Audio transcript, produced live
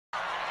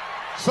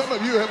Some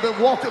of you have been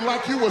walking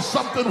like you were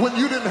something when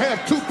you didn't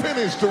have two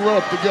pennies to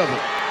rub together.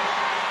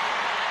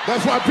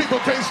 That's why people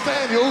can't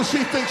stand you. Oh,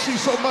 she thinks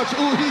she's so much.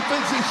 Oh, he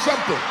thinks he's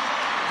something.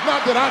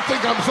 Not that I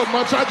think I'm so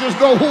much. I just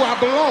know who I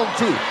belong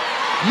to.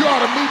 You ought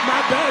to meet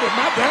my daddy.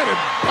 My daddy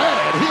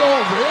bad. He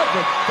over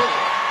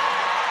everything.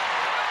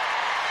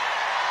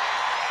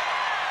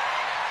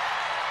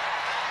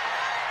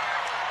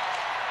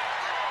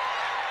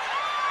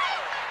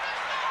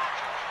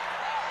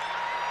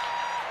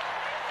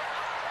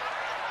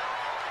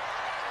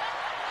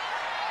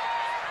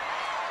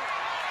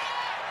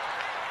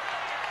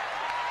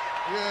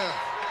 Yeah,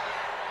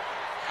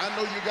 I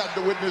know you got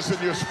the witness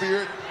in your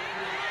spirit.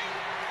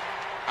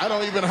 I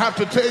don't even have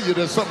to tell you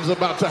that something's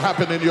about to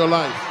happen in your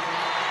life.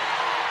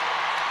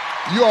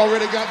 You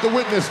already got the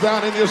witness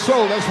down in your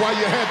soul. That's why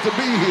you had to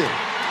be here.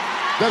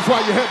 That's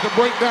why you had to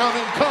break down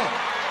and come.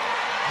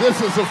 This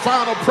is the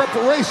final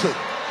preparation.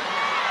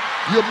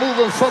 You're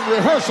moving from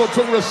rehearsal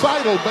to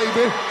recital,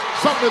 baby.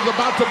 Something's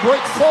about to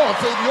break forth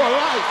in your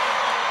life.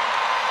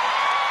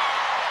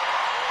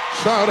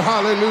 Shout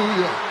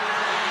hallelujah.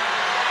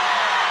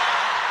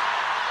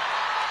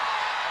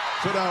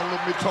 Sit down, let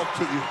me talk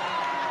to you.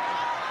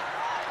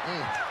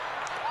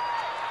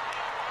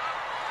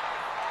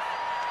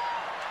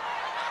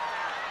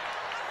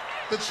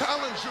 The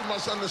challenge you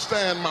must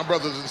understand, my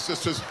brothers and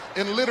sisters,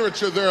 in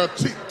literature there are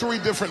three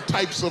different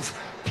types of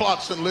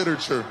plots in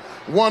literature.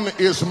 One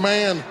is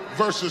man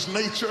versus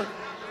nature.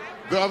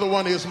 The other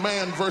one is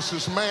man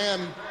versus man.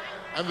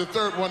 And the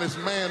third one is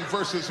man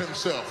versus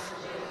himself.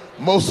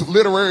 Most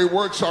literary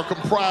works are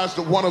comprised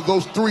of one of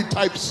those three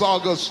type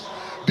sagas,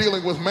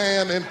 dealing with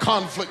man in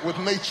conflict with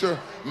nature,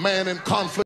 man in conflict